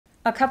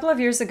A couple of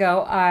years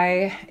ago,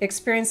 I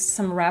experienced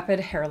some rapid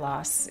hair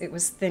loss. It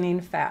was thinning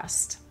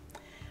fast.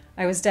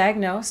 I was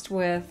diagnosed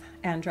with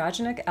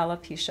androgenic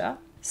alopecia,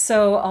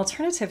 so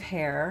alternative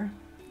hair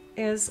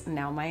is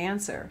now my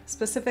answer,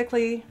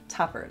 specifically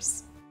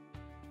toppers.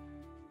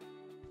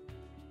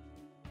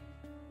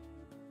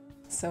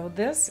 So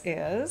this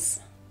is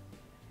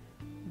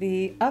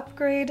the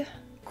Upgrade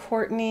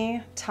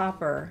Courtney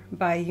topper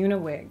by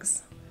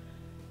UniWigs.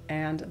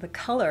 And the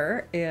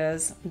color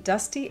is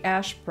dusty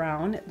ash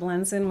brown. It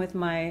blends in with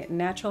my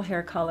natural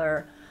hair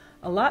color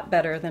a lot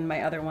better than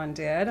my other one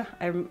did.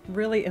 I'm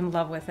really in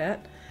love with it.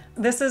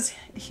 This is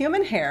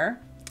human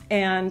hair,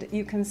 and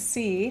you can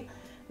see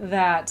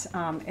that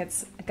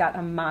it's got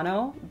a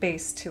mono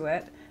base to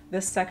it.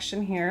 This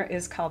section here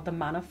is called the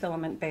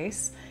monofilament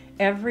base.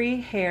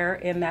 Every hair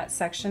in that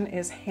section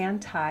is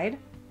hand tied,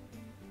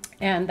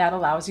 and that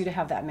allows you to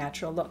have that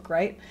natural look,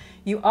 right?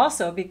 You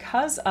also,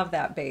 because of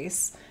that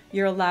base,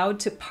 you're allowed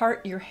to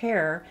part your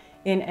hair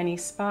in any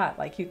spot.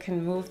 Like you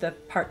can move the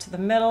part to the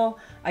middle.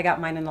 I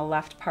got mine in the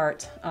left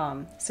part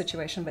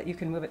situation, but you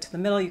can move it to the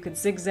middle. You could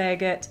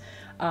zigzag it.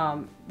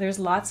 There's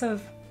lots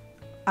of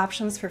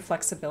options for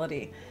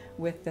flexibility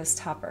with this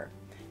topper.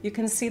 You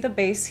can see the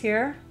base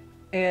here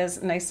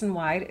is nice and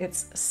wide.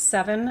 It's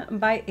 7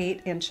 by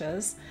 8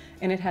 inches,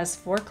 and it has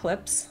 4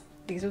 clips.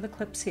 These are the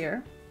clips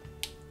here.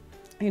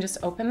 You just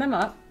open them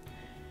up.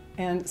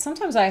 And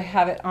sometimes I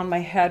have it on my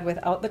head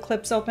without the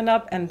clips opened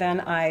up, and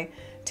then I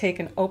take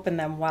and open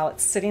them while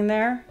it's sitting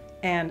there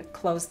and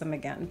close them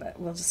again. But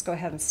we'll just go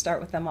ahead and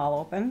start with them all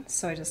open.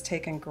 So I just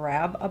take and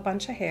grab a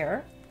bunch of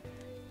hair,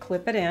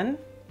 clip it in,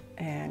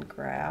 and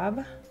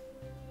grab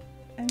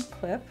and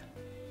clip.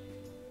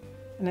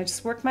 And I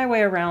just work my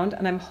way around,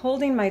 and I'm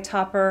holding my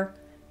topper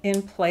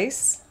in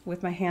place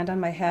with my hand on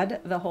my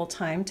head the whole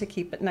time to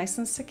keep it nice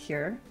and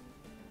secure.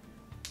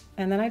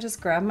 And then I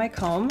just grab my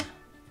comb,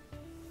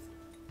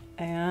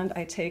 and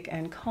I take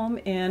and comb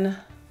in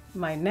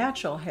my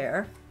natural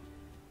hair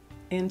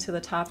into the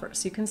topper.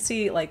 So you can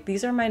see, like,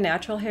 these are my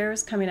natural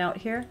hairs coming out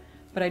here,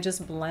 but I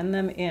just blend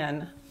them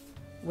in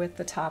with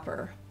the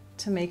topper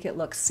to make it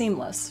look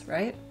seamless,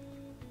 right?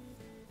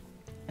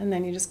 And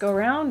then you just go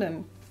around,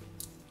 and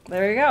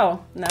there you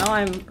go. Now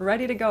I'm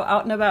ready to go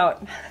out and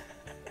about.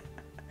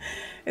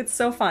 It's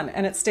so fun,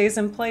 and it stays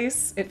in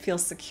place. It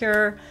feels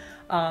secure.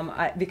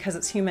 Because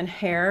it's human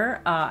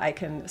hair, I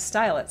can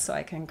style it, so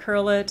I can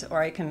curl it,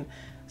 or I can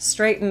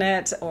straighten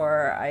it,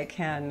 or I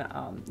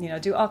can you know,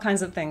 do all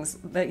kinds of things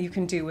that you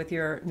can do with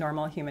your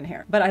normal human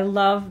hair. But I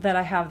love that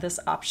I have this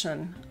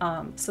option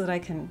so that I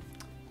can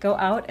go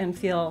out and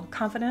feel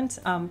confident.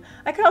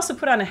 I could also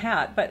put on a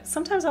hat, but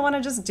sometimes I want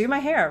to just do my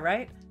hair,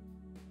 right?